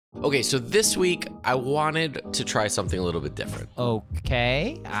Okay, so this week I wanted to try something a little bit different.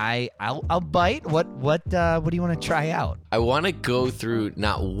 Okay, I'll bite. What do you want to try out? I want to go through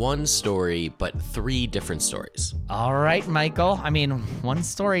not one story, but 3 different stories. All right, Michael. I mean, one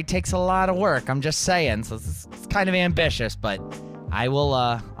story takes a lot of work. I'm just saying, so it's kind of ambitious, but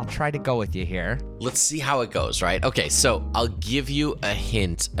I'll try to go with you here. Let's see how it goes, right? Okay, so I'll give you a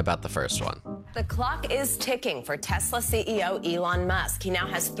hint about the first one. The clock is ticking for Tesla CEO Elon Musk. He now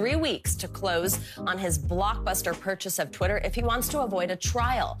has 3 weeks to close on his blockbuster purchase of Twitter if he wants to avoid a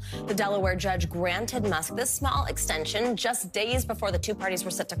trial. The Delaware judge granted Musk this small extension just days before the two parties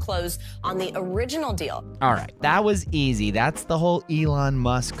were set to close on the original deal. All right, that was easy. That's the whole Elon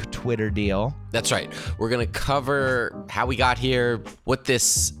Musk Twitter deal. That's right. We're going to cover how we got here, what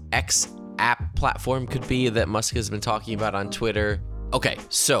this X app platform could be that Musk has been talking about on Twitter. Okay,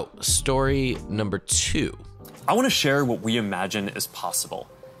 so story number 2. I want to share what we imagine is possible.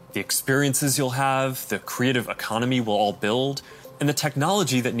 The experiences you'll have, the creative economy we'll all build, and the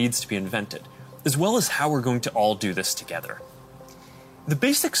technology that needs to be invented, as well as how we're going to all do this together. The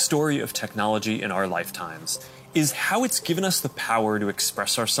basic story of technology in our lifetimes is how it's given us the power to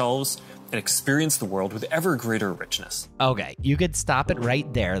express ourselves and experience the world with ever greater richness. Okay, you could stop it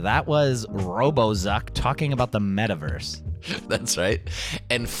right there. That was RoboZuck talking about the metaverse. That's right.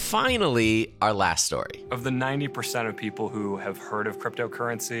 And finally, our last story. Of the 90% of people who have heard of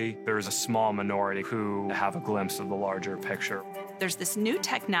cryptocurrency, there's a small minority who have a glimpse of the larger picture. There's this new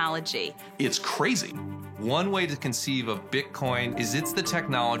technology. It's crazy. One way to conceive of Bitcoin is it's the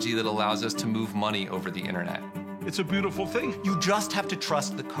technology that allows us to move money over the internet. It's a beautiful thing. You just have to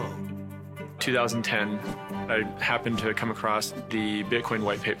trust the code. 2010, I happened to come across the Bitcoin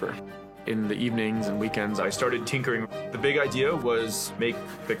white paper. In the evenings and weekends, I started tinkering. The big idea was make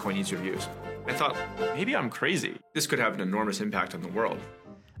Bitcoin easier to use. I thought, maybe I'm crazy. This could have an enormous impact on the world.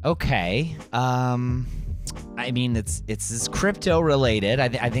 Okay. I mean, it's crypto related.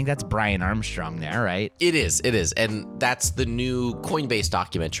 I think that's Brian Armstrong there, right? It is. And that's the new Coinbase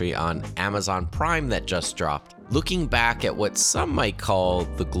documentary on Amazon Prime that just dropped, looking back at what some might call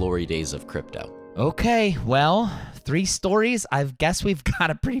the glory days of crypto. Okay, well, 3 stories. I guess we've got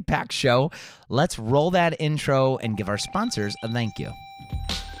a pretty packed show. Let's roll that intro and give our sponsors a thank you.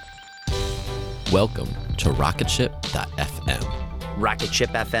 Welcome to Rocketship.fm. Rocket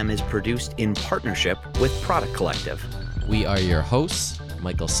Ship FM is produced in partnership with Product Collective. We are your hosts,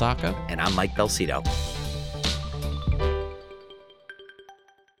 Michael Sacca. And I'm Mike Belcito.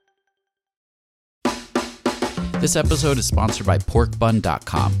 This episode is sponsored by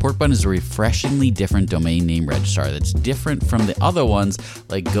PorkBun.com. PorkBun is a refreshingly different domain name registrar that's different from the other ones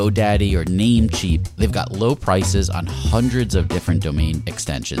like GoDaddy or Namecheap. They've got low prices on hundreds of different domain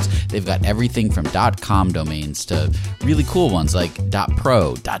extensions. They've got everything from .com domains to really cool ones like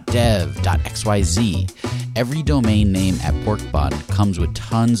 .pro, .dev, .xyz. Every domain name at PorkBun comes with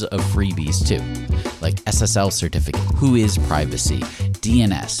tons of freebies too, like SSL certificate, WHOIS privacy,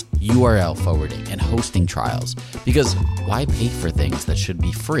 DNS, URL forwarding, and hosting trials. Because why pay for things that should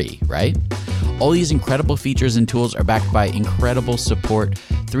be free, right? All these incredible features and tools are backed by incredible support,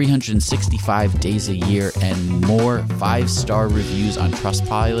 365 days a year, and more 5-star reviews on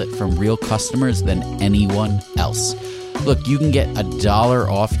Trustpilot from real customers than anyone else. Look, you can get $1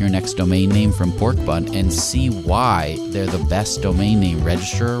 off your next domain name from PorkBun and see why they're the best domain name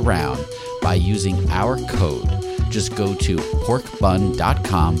registrar around by using our code. Just go to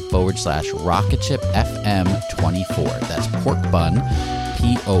porkbun.com/RocketshipFM24. That's porkbun,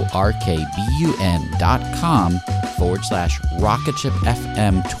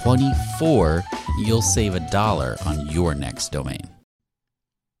 porkbun.com/RocketshipFM24. You'll save $1 on your next domain.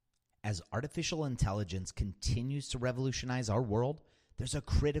 As artificial intelligence continues to revolutionize our world, there's a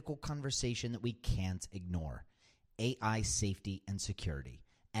critical conversation that we can't ignore: AI safety and security.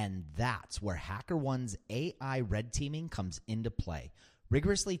 And that's where HackerOne's AI red teaming comes into play,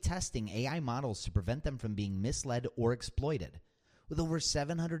 rigorously testing AI models to prevent them from being misled or exploited. With over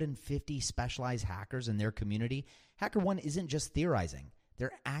 750 specialized hackers in their community, HackerOne isn't just theorizing.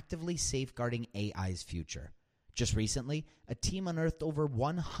 They're actively safeguarding AI's future. Just recently, a team unearthed over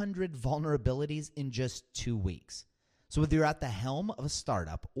 100 vulnerabilities in just 2 weeks. So whether you're at the helm of a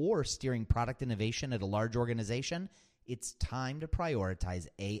startup or steering product innovation at a large organization, it's time to prioritize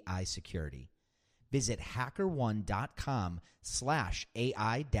AI security. Visit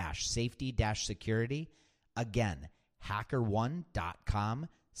hackerone.com/AI-safety-security. Again,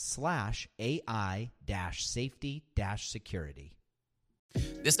 hackerone.com/AI-safety-security.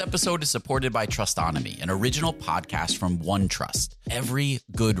 This episode is supported by Trustonomy, an original podcast from OneTrust. Every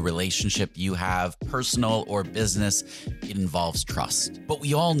good relationship you have, personal or business, it involves trust. But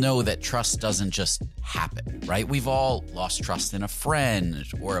we all know that trust doesn't just happen, right? We've all lost trust in a friend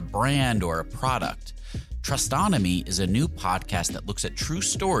or a brand or a product. Trustonomy is a new podcast that looks at true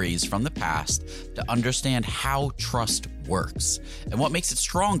stories from the past to understand how trust works and what makes it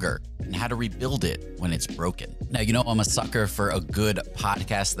stronger and how to rebuild it when it's broken. Now, you know, I'm a sucker for a good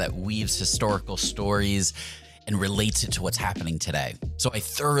podcast that weaves historical stories and relates it to what's happening today. So I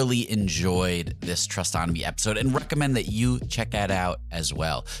thoroughly enjoyed this Trustonomy episode and recommend that you check that out as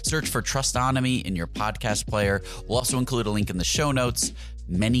well. Search for Trustonomy in your podcast player. We'll also include a link in the show notes.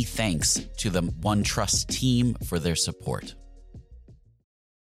 Many thanks to the OneTrust team for their support.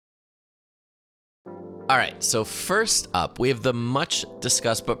 All right, so first up, we have the much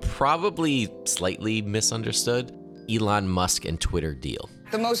discussed but probably slightly misunderstood Elon Musk and Twitter deal.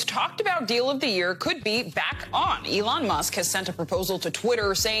 The most talked about deal of the year could be back on. Elon Musk has sent a proposal to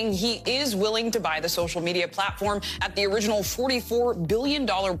Twitter saying he is willing to buy the social media platform at the original $44 billion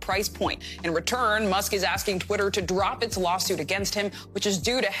price point. In return, Musk is asking Twitter to drop its lawsuit against him, which is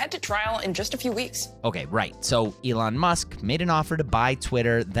due to head to trial in just a few weeks. Okay, right. So Elon Musk made an offer to buy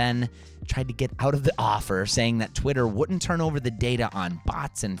Twitter, then tried to get out of the offer, saying that Twitter wouldn't turn over the data on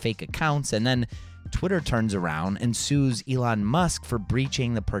bots and fake accounts, and then Twitter turns around and sues Elon Musk for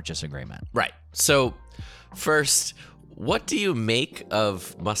breaching the purchase agreement. Right. So first, what do you make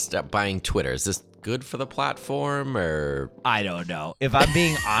of Musk buying Twitter? Is this good for the platform or? I don't know. If I'm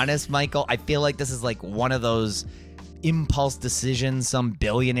being honest, Michael, I feel like this is like one of those impulse decisions some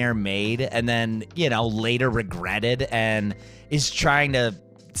billionaire made and then, you know, later regretted and is trying to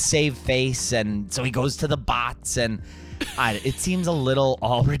save face. And so he goes to the bots and it seems a little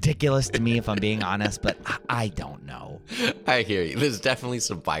all ridiculous to me, if I'm being honest, but I don't know. I hear you. There's definitely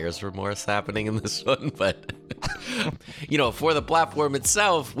some buyer's remorse happening in this one, but you know, for the platform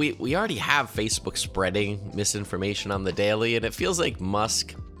itself, we already have Facebook spreading misinformation on the daily, and it feels like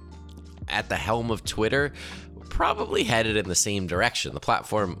Musk at the helm of Twitter probably headed in the same direction. The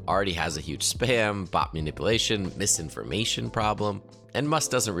platform already has a huge spam, bot manipulation, misinformation problem, and Musk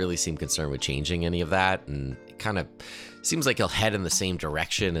doesn't really seem concerned with changing any of that, and it kind of seems like he'll head in the same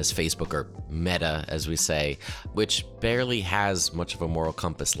direction as Facebook, or Meta, as we say, which barely has much of a moral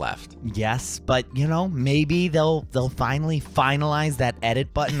compass left. Yes, but, you know, maybe they'll finally finalize that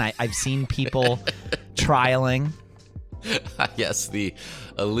edit button. I've seen people trialing. Yes, the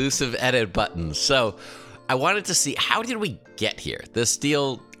elusive edit button. So I wanted to see, how did we get here? This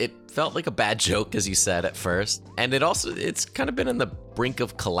deal, it felt like a bad joke, as you said at first, and it's kind of been on the brink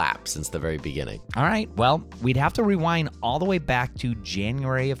of collapse since the very beginning. All right, well, we'd have to rewind all the way back to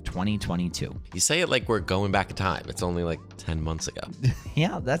January of 2022. You say it like we're going back in time. It's only like 10 months ago.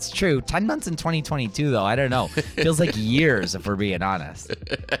 Yeah, that's true. 10 months in 2022, though, I don't know. Feels like years, if we're being honest.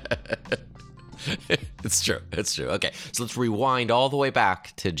 It's true. It's true. Okay, so let's rewind all the way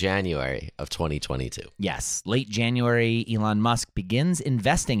back to January of 2022. Yes, late January, Elon Musk begins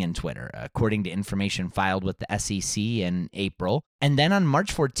investing in Twitter, according to information filed with the SEC in April. And then on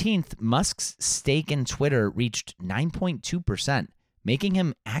March 14th, Musk's stake in Twitter reached 9.2%, making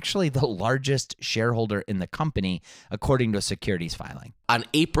him actually the largest shareholder in the company, according to a securities filing. On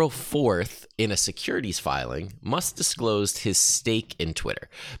April 4th, in a securities filing, Musk disclosed his stake in Twitter.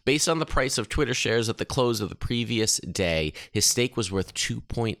 Based on the price of Twitter shares at the close of the previous day, his stake was worth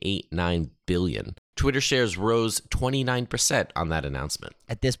 $2.89 billion. Twitter shares rose 29% on that announcement.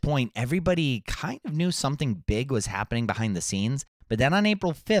 At this point, everybody kind of knew something big was happening behind the scenes. But then on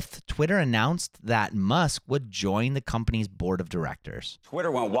April 5th, Twitter announced that Musk would join the company's board of directors.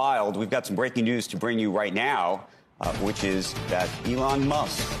 Twitter went wild. We've got some breaking news to bring you right now, which is that Elon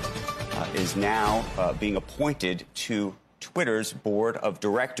Musk is now being appointed to Twitter's board of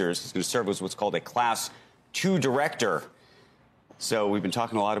directors. He's going to serve as what's called a Class 2 director. So we've been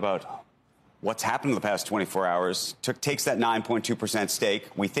talking a lot about what's happened in the past 24 hours. Takes that 9.2% stake.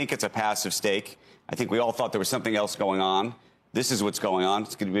 We think it's a passive stake. I think we all thought there was something else going on. This is what's going on.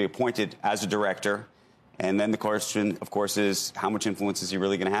 It's going to be appointed as a director. And then the question, of course, is how much influence is he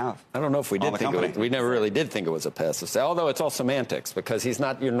really going to have? I don't know if we did think it. We never really did think it was a passive stake, although it's all semantics because he's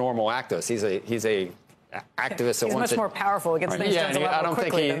not your normal activist. He's a activist that he's wants much more powerful against things done a lot more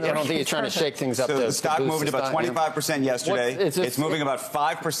quickly. I don't think he's trying to shake things up. So the stock moved about 25% yesterday. It's moving about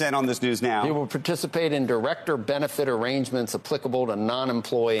 5% on this news now. He will participate in director benefit arrangements applicable to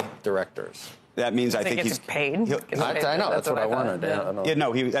non-employee directors. That means I think he's paid. I know. That's what I wanted. Yeah,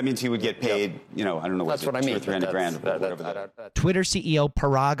 no. That means he would get paid. I don't know. That's what I mean. $200,000 or $300,000, whatever. Twitter CEO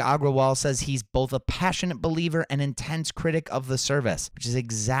Parag Agrawal says he's both a passionate believer and intense critic of the service, which is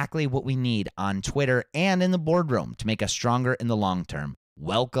exactly what we need on Twitter and in the boardroom to make us stronger in the long term.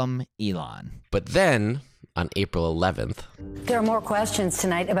 Welcome, Elon. But then, on April 11th, there are more questions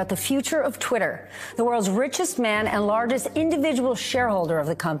tonight about the future of Twitter. The world's richest man and largest individual shareholder of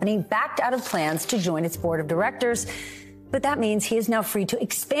the company backed out of plans to join its board of directors. But that means he is now free to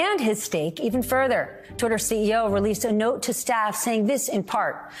expand his stake even further. Twitter CEO released a note to staff saying this in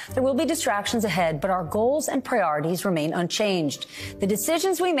part: there will be distractions ahead, but our goals and priorities remain unchanged. The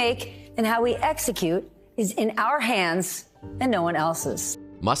decisions we make and how we execute is in our hands and no one else's.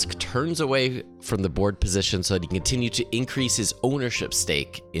 Musk turns away from the board position so that he can continue to increase his ownership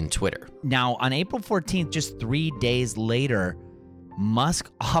stake in Twitter. Now, on April 14th, just 3 days later,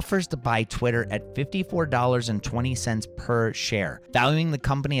 Musk offers to buy Twitter at $54.20 per share, valuing the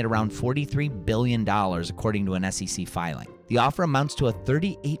company at around $43 billion, according to an SEC filing. The offer amounts to a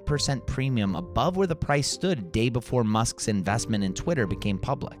 38% premium above where the price stood a day before Musk's investment in Twitter became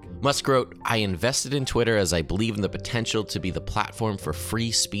public. Musk wrote, "I invested in Twitter as I believe in the potential to be the platform for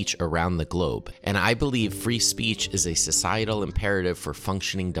free speech around the globe, and I believe free speech is a societal imperative for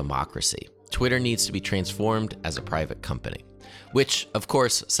functioning democracy. Twitter needs to be transformed as a private company," which, of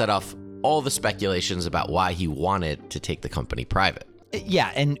course, set off all the speculations about why he wanted to take the company private.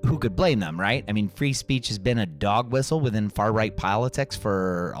 Yeah, and who could blame them, right? I mean, free speech has been a dog whistle within far-right politics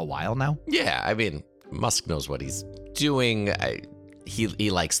for a while now. Yeah, I mean, Musk knows what he's doing.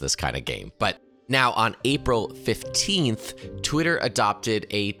 He likes this kind of game. But now on April 15th, Twitter adopted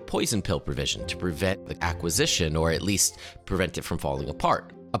a poison pill provision to prevent the acquisition, or at least prevent it from falling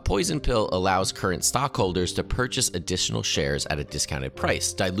apart. A poison pill allows current stockholders to purchase additional shares at a discounted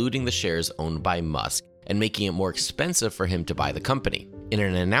price, diluting the shares owned by Musk and making it more expensive for him to buy the company. In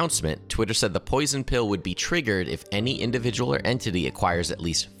an announcement, Twitter said the poison pill would be triggered if any individual or entity acquires at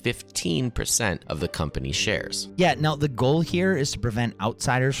least 15% of the company's shares. Yeah, now the goal here is to prevent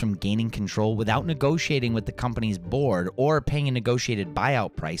outsiders from gaining control without negotiating with the company's board or paying a negotiated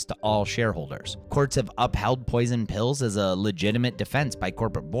buyout price to all shareholders. Courts have upheld poison pills as a legitimate defense by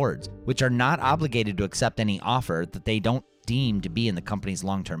corporate boards, which are not obligated to accept any offer that they don't deem to be in the company's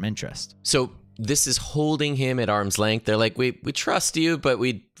long-term interest. So this is holding him at arm's length. They're like, we trust you, but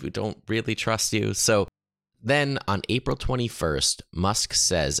we don't really trust you. So then on April 21st, Musk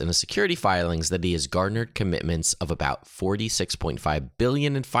says in the security filings that he has garnered commitments of about $46.5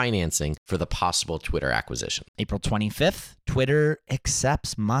 billion in financing for the possible Twitter acquisition. April 25th, Twitter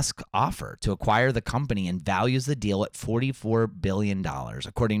accepts Musk's offer to acquire the company and values the deal at $44 billion,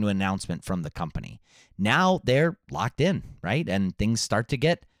 according to an announcement from the company. Now they're locked in, right? And things start to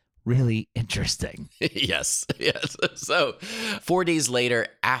get really interesting. Yes. So 4 days later,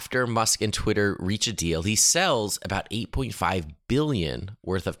 after Musk and Twitter reach a deal, he sells about $8.5 billion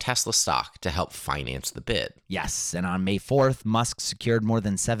worth of Tesla stock to help finance the bid. Yes, and on May 4th, Musk secured more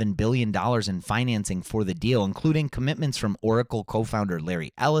than $7 billion in financing for the deal, including commitments from Oracle co-founder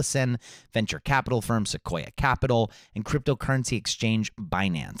Larry Ellison, venture capital firm Sequoia Capital, and cryptocurrency exchange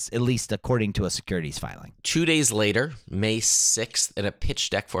Binance, at least according to a securities filing. 2 days later, May 6th, in a pitch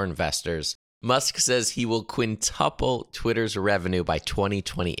deck for investors, Musk says he will quintuple Twitter's revenue by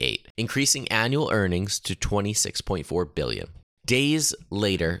 2028, increasing annual earnings to $26.4 billion. Days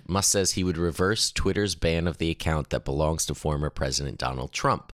later, Musk says he would reverse Twitter's ban of the account that belongs to former President Donald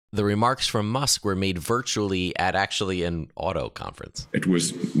Trump. The remarks from Musk were made virtually at actually an auto conference. It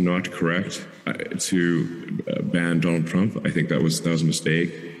was not correct to ban Donald Trump. I think that was a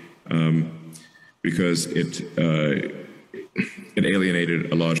mistake because it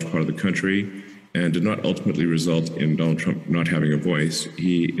alienated a large part of the country and did not ultimately result in Donald Trump not having a voice.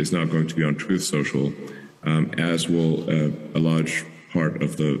 He is now going to be on Truth Social, as will a large part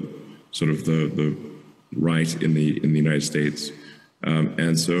of the right in the United States.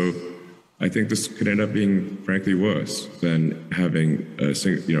 And so I think this could end up being, frankly, worse than having a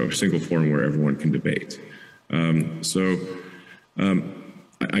single forum where everyone can debate.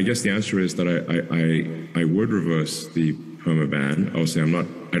 I guess the answer is that I would reverse the perma ban. Obviously,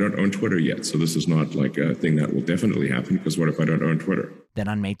 I don't own Twitter yet, so this is not like a thing that will definitely happen, because what if I don't own Twitter? Then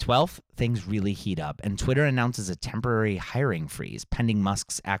on May 12th, things really heat up, and Twitter announces a temporary hiring freeze pending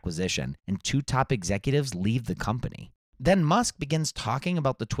Musk's acquisition, and 2 top executives leave the company. Then Musk begins talking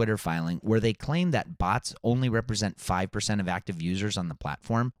about the Twitter filing, where they claim that bots only represent 5% of active users on the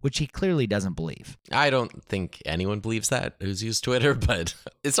platform, which he clearly doesn't believe. I don't think anyone believes that who's used Twitter, but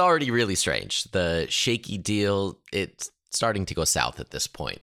it's already really strange. The shaky deal, it's starting to go south at this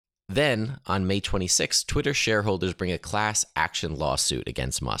point. Then, on May 26, Twitter shareholders bring a class action lawsuit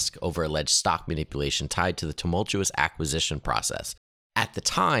against Musk over alleged stock manipulation tied to the tumultuous acquisition process. At the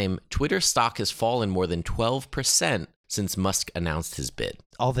time, Twitter stock has fallen more than 12% since Musk announced his bid.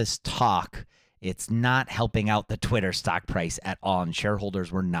 All this talk, it's not helping out the Twitter stock price at all, and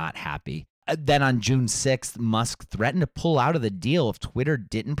shareholders were not happy. Then on June 6th, Musk threatened to pull out of the deal if Twitter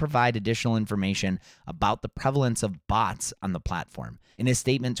didn't provide additional information about the prevalence of bots on the platform. In a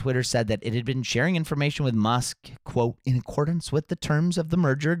statement, Twitter said that it had been sharing information with Musk, quote, in accordance with the terms of the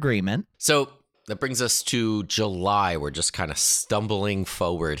merger agreement. So that brings us to July. We're just kind of stumbling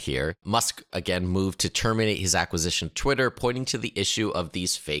forward here. Musk again moved to terminate his acquisition of Twitter, pointing to the issue of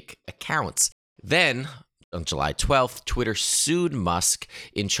these fake accounts. Then, on July 12th, Twitter sued Musk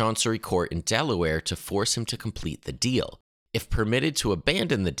in Chancery Court in Delaware to force him to complete the deal. If permitted to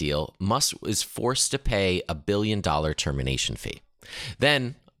abandon the deal, Musk is forced to pay a $1 billion termination fee.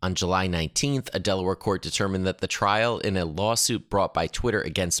 Then, on July 19th, a Delaware court determined that the trial in a lawsuit brought by Twitter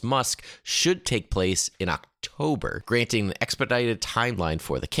against Musk should take place in October, granting an expedited timeline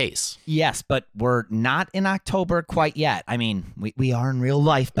for the case. Yes, but we're not in October quite yet. I mean, we are in real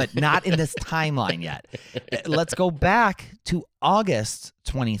life, but not in this timeline yet. Let's go back to August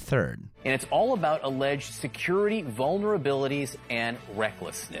 23rd. And it's all about alleged security vulnerabilities and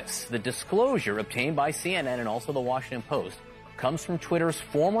recklessness. The disclosure obtained by CNN and also the Washington Post comes from Twitter's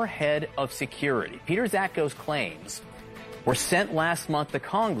former head of security. Peter Zatko's claims were sent last month to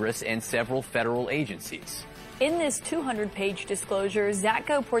Congress and several federal agencies. In this 200-page disclosure,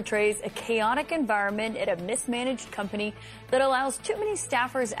 Zatko portrays a chaotic environment at a mismanaged company that allows too many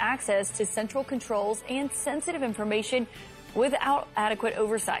staffers access to central controls and sensitive information without adequate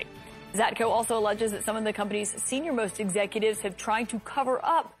oversight. Zatko also alleges that some of the company's senior-most executives have tried to cover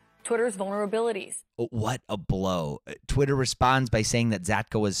up Twitter's vulnerabilities. What a blow. Twitter responds by saying that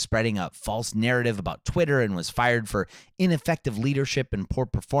Zatko was spreading a false narrative about Twitter and was fired for ineffective leadership and poor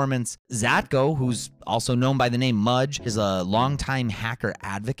performance. Zatko, who's also known by the name Mudge, is a longtime hacker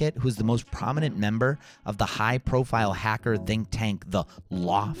advocate who's the most prominent member of the high-profile hacker think tank, The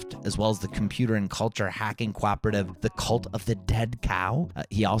Loft, as well as the computer and culture hacking cooperative, The Cult of the Dead Cow.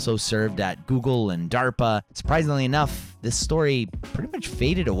 He also served at Google and DARPA. Surprisingly enough, this story pretty much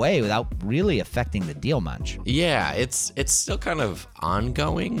faded away without really affecting the deal much. Yeah, it's still kind of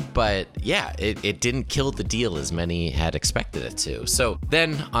ongoing, but yeah, it didn't kill the deal as many had expected it to. So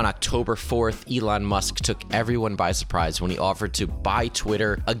then on October 4th, Elon Musk took everyone by surprise when he offered to buy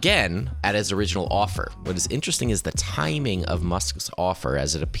Twitter again at his original offer. What is interesting is the timing of Musk's offer,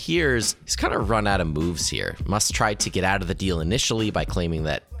 as it appears he's kind of run out of moves here. Musk tried to get out of the deal initially by claiming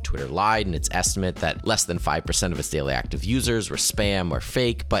that Twitter lied in its estimate that less than 5% of its daily active users were spam or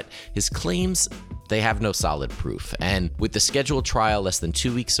fake, but his claims, they have no solid proof. And with the scheduled trial less than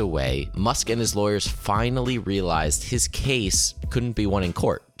 2 weeks away, Musk and his lawyers finally realized his case couldn't be won in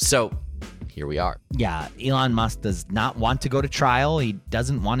court. So here we are. Yeah, Elon Musk does not want to go to trial. He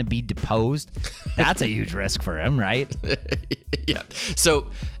doesn't want to be deposed. That's a huge risk for him, right? Yeah.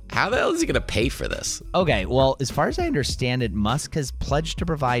 So how the hell is he going to pay for this? Okay, well, as far as I understand it, Musk has pledged to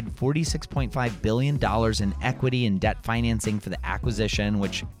provide $46.5 billion in equity and debt financing for the acquisition,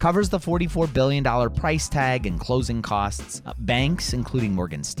 which covers the $44 billion price tag and closing costs. Banks, including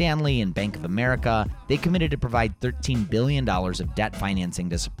Morgan Stanley and Bank of America, they committed to provide $13 billion of debt financing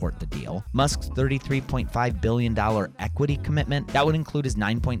to support the deal. Musk's $33.5 billion equity commitment, that would include his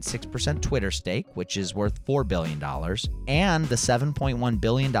 9.6% Twitter stake, which is worth $4 billion, and the $7.1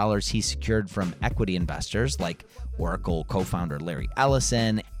 billion he secured from equity investors like Oracle co-founder Larry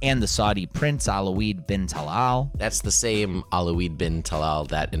Ellison and the Saudi prince Alawid bin Talal. That's the same Alawid bin Talal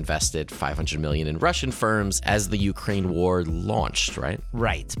that invested $500 million in Russian firms as the Ukraine war launched, right?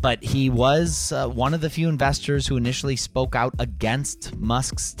 Right, but he was one of the few investors who initially spoke out against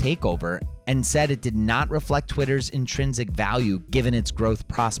Musk's takeover and said it did not reflect Twitter's intrinsic value given its growth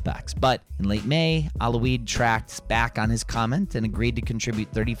prospects. But in late May, Alawid tracked back on his comment and agreed to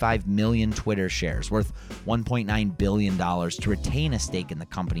contribute 35 million Twitter shares worth $1.9 billion to retain a stake in the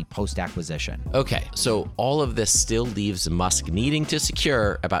company post-acquisition. Okay, so all of this still leaves Musk needing to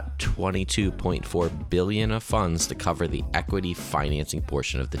secure about $22.4 billion of funds to cover the equity financing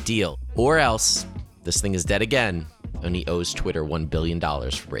portion of the deal. Or else, this thing is dead again, and he owes Twitter $1 billion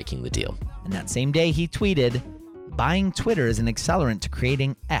for breaking the deal. And that same day, he tweeted, "Buying Twitter is an accelerant to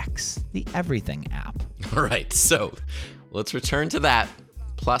creating X, the everything app." All right, so let's return to that.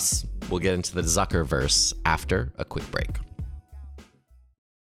 Plus, we'll get into the Zuckerverse after a quick break.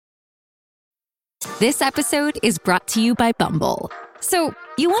 This episode is brought to you by Bumble. So,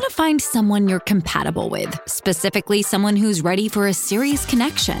 you want to find someone you're compatible with, specifically someone who's ready for a serious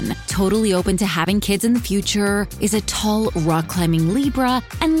connection, totally open to having kids in the future, is a tall, rock-climbing Libra,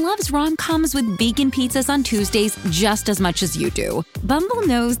 and loves rom-coms with vegan pizzas on Tuesdays just as much as you do. Bumble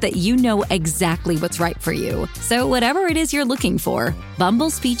knows that you know exactly what's right for you. So whatever it is you're looking for,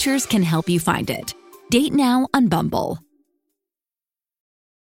 Bumble's features can help you find it. Date now on Bumble.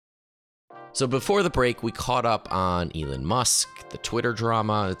 So before the break, we caught up on Elon Musk, the Twitter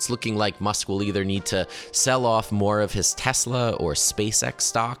drama. It's looking like Musk will either need to sell off more of his Tesla or SpaceX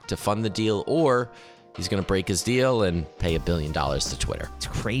stock to fund the deal, or he's going to break his deal and pay $1 billion to Twitter. It's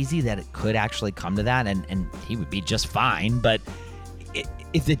crazy that it could actually come to that, and he would be just fine. But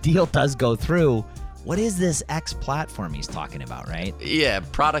if the deal does go through, what is this X platform he's talking about, right? Yeah,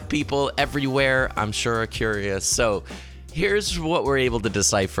 product people everywhere, I'm sure, are curious. So here's what we're able to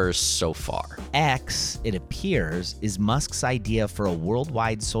decipher so far. X, it appears, is Musk's idea for a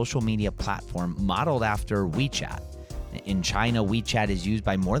worldwide social media platform modeled after WeChat. In China, WeChat is used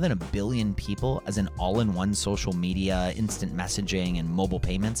by more than 1 billion people as an all-in-one social media, instant messaging, and mobile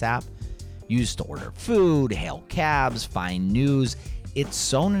payments app. Used to order food, hail cabs, find news. It's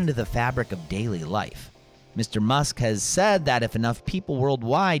sewn into the fabric of daily life. Mr. Musk has said that if enough people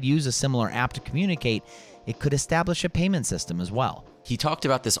worldwide use a similar app to communicate, it could establish a payment system as well. He talked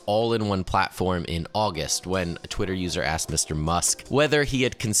about this all-in-one platform in August when a Twitter user asked Mr. Musk whether he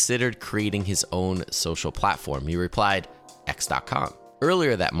had considered creating his own social platform. He replied, X.com.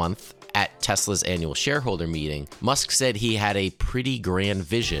 Earlier that month, at Tesla's annual shareholder meeting, Musk said he had a pretty grand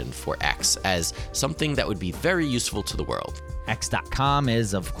vision for X as something that would be very useful to the world. X.com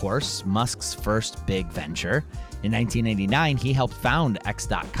is, of course, Musk's first big venture. In 1989, he helped found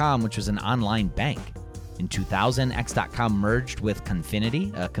X.com, which was an online bank. In 2000, X.com merged with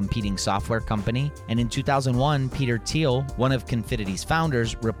Confinity, a competing software company. And in 2001, Peter Thiel, one of Confinity's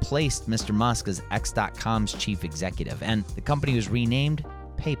founders, replaced Mr. Musk as X.com's chief executive, and the company was renamed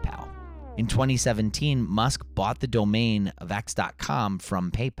PayPal. In 2017, Musk bought the domain of X.com from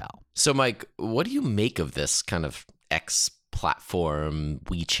PayPal. So, Mike, what do you make of this kind of X platform,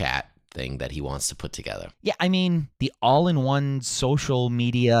 WeChat thing that he wants to put together? Yeah, I mean, the all-in-one social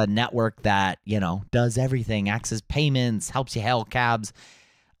media network that, does everything, access payments, helps you hail cabs.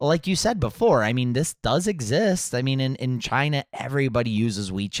 Like you said before, I mean, this does exist. I mean, in China, everybody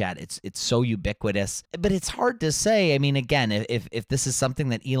uses WeChat. It's so ubiquitous. But it's hard to say. I mean, again, if this is something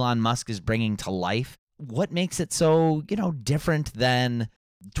that Elon Musk is bringing to life, what makes it so, different than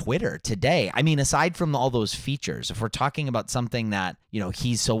Twitter today? I mean, aside from all those features, if we're talking about something that,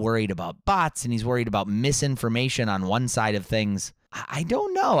 he's so worried about bots and he's worried about misinformation on one side of things, I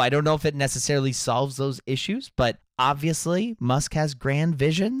don't know. I don't know if it necessarily solves those issues, but obviously Musk has grand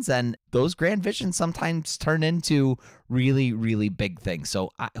visions, and those grand visions sometimes turn into really, really big things.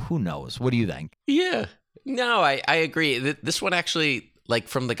 So who knows? What do you think? Yeah, no, I agree. This one actually, like,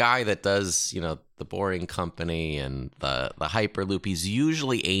 from the guy that does, the Boring Company and the Hyperloop, he's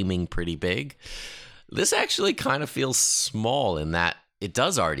usually aiming pretty big. This actually kind of feels small in that it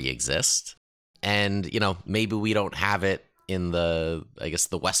does already exist. And, maybe we don't have it in the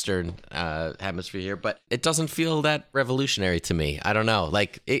Western hemisphere here, but it doesn't feel that revolutionary to me. I don't know.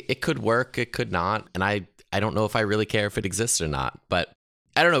 Like, it could work, it could not. And I don't know if I really care if it exists or not. But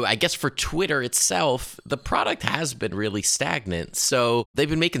I don't know. I guess for Twitter itself, the product has been really stagnant. So they've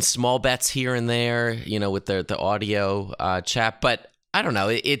been making small bets here and there, with the audio chat. But I don't know.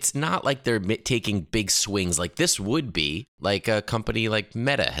 It's not like they're taking big swings like this would be, like a company like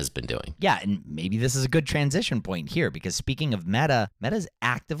Meta has been doing. Yeah, and maybe this is a good transition point here, because speaking of Meta's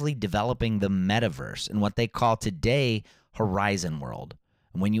actively developing the metaverse in what they call today Horizon World.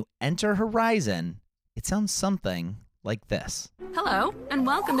 And when you enter Horizon, it sounds something like this. Hello, and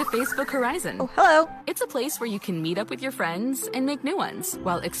welcome to Facebook Horizon. Oh, hello. It's a place where you can meet up with your friends and make new ones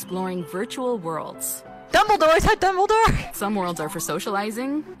while exploring virtual worlds. Dumbledore, I said Dumbledore! Some worlds are for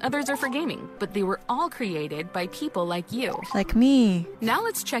socializing, others are for gaming, but they were all created by people like you. Like me. Now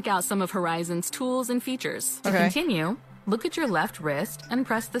let's check out some of Horizon's tools and features. To Okay. continue, look at your left wrist and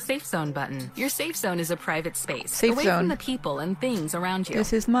press the Safe Zone button. Your safe zone is a private space, Safe away zone. from the people and things around you.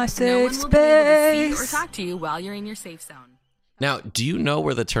 This is my No safe one will be able to see or space. talk to you while you're in your safe zone. Now, do you know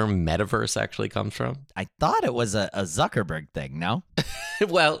where the term metaverse actually comes from? I thought it was a Zuckerberg thing, no?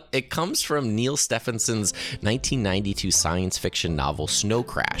 Well, it comes from Neil Stephenson's 1992 science fiction novel Snow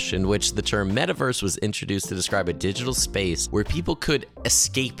Crash, in which the term metaverse was introduced to describe a digital space where people could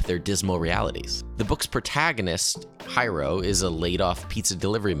escape their dismal realities. The book's protagonist, Hyro, is a laid-off pizza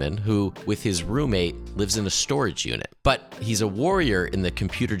deliveryman who, with his roommate, lives in a storage unit. But he's a warrior in the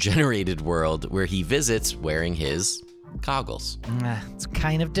computer-generated world where he visits wearing his goggles. It's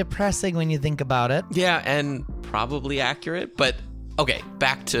kind of depressing when you think about it. Yeah, and probably accurate, but okay,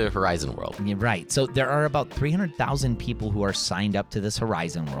 back to Horizon World. You're right. So there are about 300,000 people who are signed up to this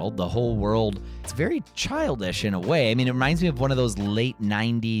Horizon World. The whole world, it's very childish in a way. I mean, it reminds me of one of those late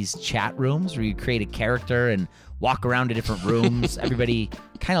 90s chat rooms where you create a character and walk around to different rooms. Everybody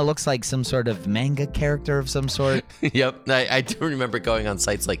kind of looks like some sort of manga character of some sort. Yep. I do remember going on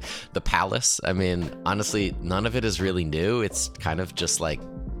sites like The Palace. I mean, honestly, none of it is really new. It's kind of just like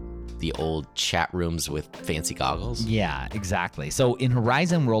the old chat rooms with fancy goggles. Yeah, exactly. So in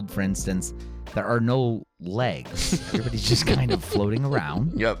Horizon World, for instance, there are no legs. Everybody's just kind of floating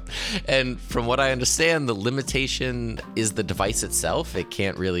around. Yep. And from what I understand, the limitation is the device itself. It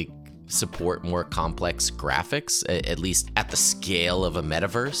can't really support more complex graphics, at least at the scale of a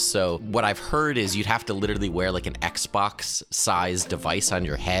metaverse. So what I've heard is you'd have to literally wear like an Xbox-sized device on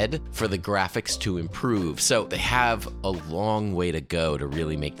your head for the graphics to improve. So they have a long way to go to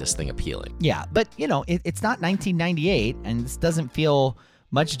really make this thing appealing. Yeah, but you know, it's not 1998, and this doesn't feel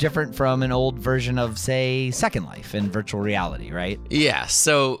much different from an old version of, say, Second Life in virtual reality, right? Yeah,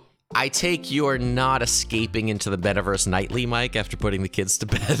 so I take you're not escaping into the metaverse nightly, Mike, after putting the kids to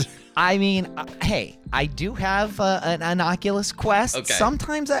bed. I mean, hey, I do have an Oculus Quest. Okay.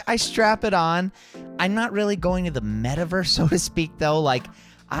 Sometimes I strap it on. I'm not really going to the metaverse, so to speak, though. Like,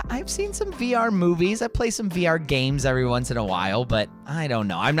 I've seen some VR movies. I play some VR games every once in a while, but I don't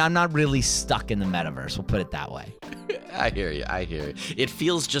know. I'm not really stuck in the metaverse. We'll put it that way. I hear you. It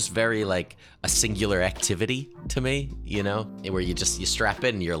feels just very like a singular activity to me, you know, where you strap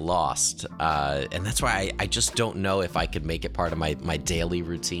in and you're lost. And that's why I just don't know if I could make it part of my daily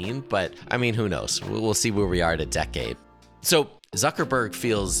routine. But I mean, who knows? We'll see where we are in a decade. So Zuckerberg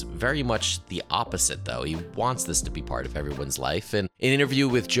feels very much the opposite, though. He wants this to be part of everyone's life. And in an interview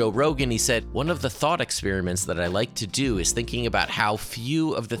with Joe Rogan, he said, "One of the thought experiments that I like to do is thinking about how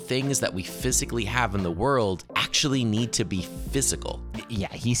few of the things that we physically have in the world actually need to be physical."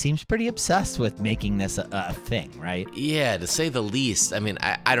 Yeah, he seems pretty obsessed with making this a thing, right? Yeah, to say the least. I mean,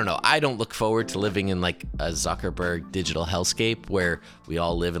 I don't know. I don't look forward to living in like a Zuckerberg digital hellscape where we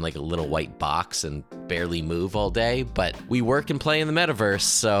all live in like a little white box and barely move all day, but we work and play in the metaverse,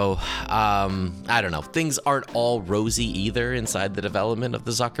 so I don't know. Things aren't all rosy either inside the development of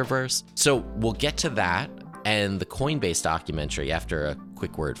the Zuckerverse. So we'll get to that and the Coinbase documentary after a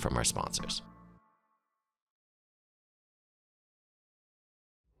quick word from our sponsors.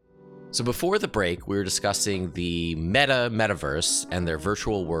 So before the break, we were discussing the metaverse and their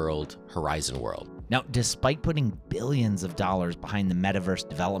virtual world, Horizon World. Now, despite putting billions of dollars behind the metaverse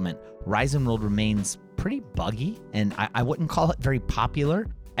development, Horizon World remains pretty buggy, and I wouldn't call it very popular.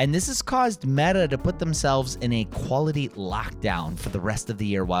 And this has caused Meta to put themselves in a quality lockdown for the rest of the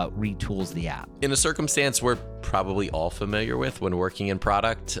year while it retools the app. In a circumstance we're probably all familiar with when working in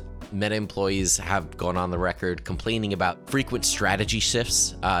product, Meta employees have gone on the record complaining about frequent strategy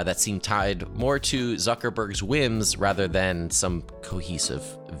shifts that seem tied more to Zuckerberg's whims rather than some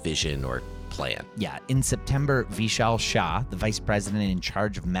cohesive vision or plan. Yeah, in September, Vishal Shah, the vice president in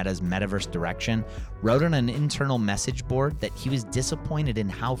charge of Meta's metaverse direction, wrote on an internal message board that he was disappointed in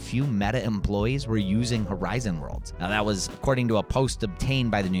how few Meta employees were using Horizon Worlds. Now, that was according to a post obtained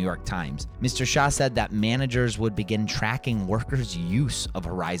by the New York Times. Mr. Shah said that managers would begin tracking workers' use of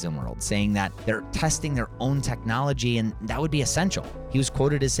Horizon Worlds, saying that they're testing their own technology and that would be essential. He was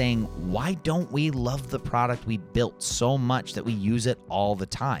quoted as saying, "Why don't we love the product we built so much that we use it all the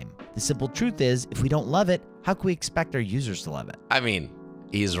time? The simple truth is, if we don't love it, how can we expect our users to love it?" I mean,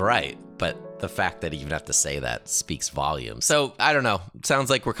 he's right, but the fact that he even have to say that speaks volumes. So, I don't know. It sounds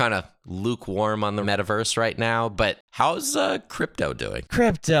like we're kind of lukewarm on the metaverse right now, but how's crypto doing?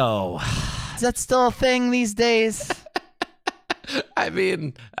 Crypto. Is that still a thing these days? I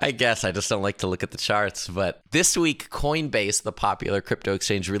mean, I guess I just don't like to look at the charts, but this week, Coinbase, the popular crypto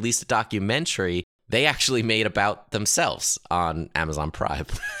exchange, released a documentary they actually made about themselves on Amazon Prime.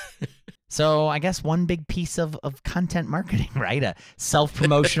 So I guess one big piece of content marketing, right? A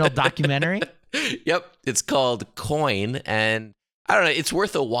self-promotional documentary. Yep. It's called Coin. And I don't know, it's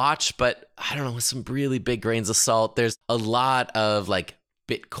worth a watch, but I don't know, with some really big grains of salt. There's a lot of like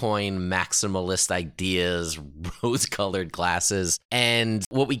Bitcoin maximalist ideas, rose-colored glasses. And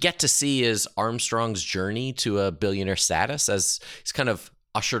what we get to see is Armstrong's journey to a billionaire status as he's kind of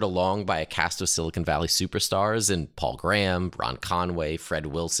ushered along by a cast of Silicon Valley superstars and Paul Graham, Ron Conway, Fred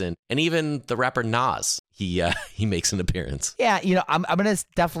Wilson, and even the rapper Nas. He makes an appearance. Yeah, you know, I'm going to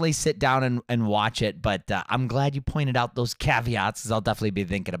definitely sit down and watch it, but I'm glad you pointed out those caveats because I'll definitely be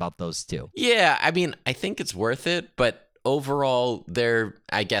thinking about those too. Yeah, I mean, I think it's worth it, but overall,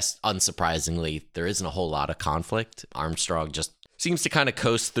 I guess, unsurprisingly, there isn't a whole lot of conflict. Armstrong just seems to kind of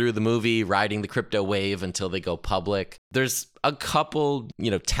coast through the movie, riding the crypto wave until they go public. There's a couple,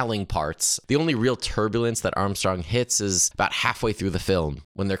 telling parts. The only real turbulence that Armstrong hits is about halfway through the film,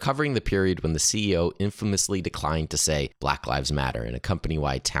 when they're covering the period when the CEO infamously declined to say Black Lives Matter in a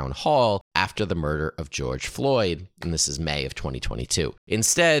company-wide town hall after the murder of George Floyd, and this is May of 2022.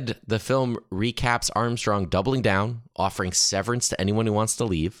 Instead, the film recaps Armstrong doubling down, offering severance to anyone who wants to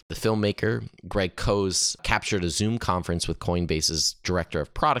leave. The filmmaker, Greg Coase, captured a Zoom conference with Coinbase's director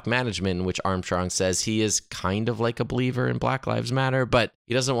of product management, in which Armstrong says he is kind of like a believer in Black Lives Matter, but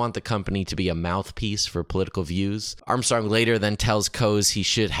he doesn't want the company to be a mouthpiece for political views. Armstrong later then tells Coase he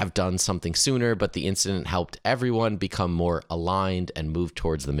should have done something sooner, but the incident helped everyone become more aligned and move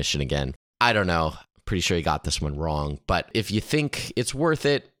towards the mission again. I don't know. Pretty sure he got this one wrong, but if you think it's worth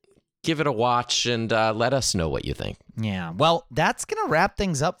it, give it a watch and let us know what you think. Yeah, well, that's going to wrap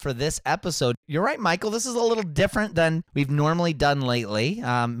things up for this episode. You're right, Michael. This is a little different than we've normally done lately.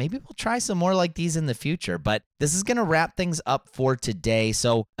 Maybe we'll try some more like these in the future, but this is going to wrap things up for today.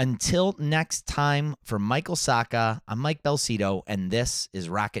 So until next time, for Michael Sacca, I'm Mike Belsito, and this is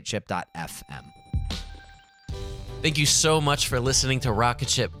Rocketship.fm. Thank you so much for listening to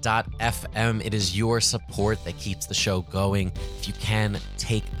Rocketship.fm. It is your support that keeps the show going. If you can,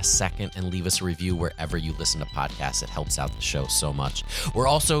 take a second and leave us a review wherever you listen to podcasts. It helps out the show so much. We're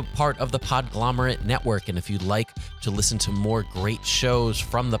also part of the Podglomerate Network, and if you'd like to listen to more great shows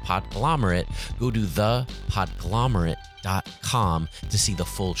from the Podglomerate, go to thepodglomerate.com to see the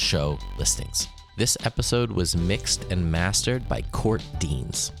full show listings. This episode was mixed and mastered by Court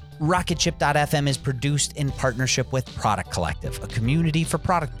Deans. Rocketship.fm is produced in partnership with Product Collective, a community for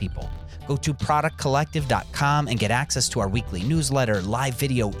product people. Go to productcollective.com and get access to our weekly newsletter, live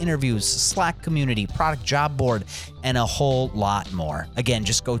video interviews, Slack community, product job board, and a whole lot more. Again,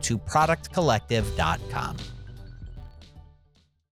 just go to productcollective.com.